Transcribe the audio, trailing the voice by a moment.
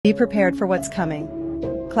Be prepared for what's coming.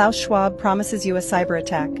 Klaus Schwab promises you a cyber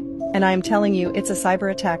attack, and I am telling you it's a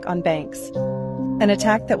cyber attack on banks. An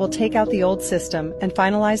attack that will take out the old system and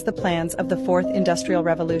finalize the plans of the fourth industrial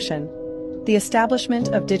revolution. The establishment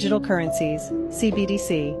of digital currencies,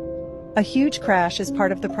 CBDC. A huge crash is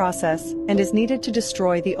part of the process and is needed to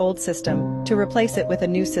destroy the old system to replace it with a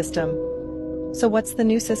new system. So what's the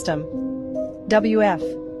new system?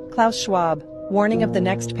 WF. Klaus Schwab, warning of the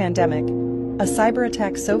next pandemic. A cyber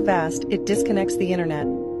attack so vast it disconnects the internet.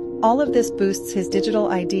 All of this boosts his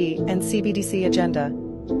digital ID and CBDC agenda.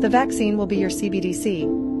 The vaccine will be your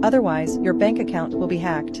CBDC, otherwise your bank account will be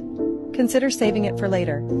hacked. Consider saving it for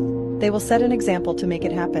later. They will set an example to make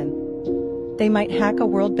it happen. They might hack a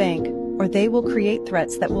world bank, or they will create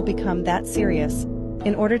threats that will become that serious,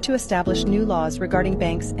 in order to establish new laws regarding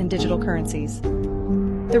banks and digital currencies.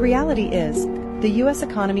 The reality is, the US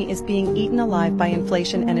economy is being eaten alive by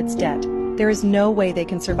inflation and its debt. There is no way they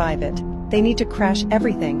can survive it. They need to crash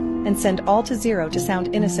everything, and send all to zero to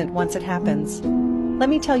sound innocent once it happens. Let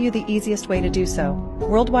me tell you the easiest way to do so.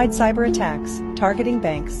 Worldwide cyber attacks, targeting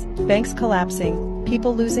banks collapsing,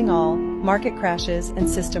 people losing all, market crashes and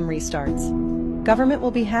system restarts. Government will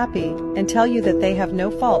be happy and tell you that they have no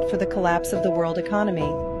fault for the collapse of the world economy.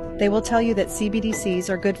 They will tell you that CBDCs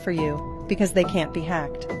are good for you, because they can't be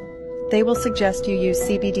hacked. They will suggest you use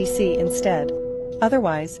CBDC instead.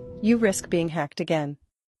 Otherwise, you risk being hacked again.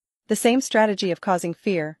 The same strategy of causing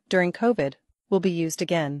fear during COVID will be used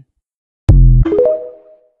again.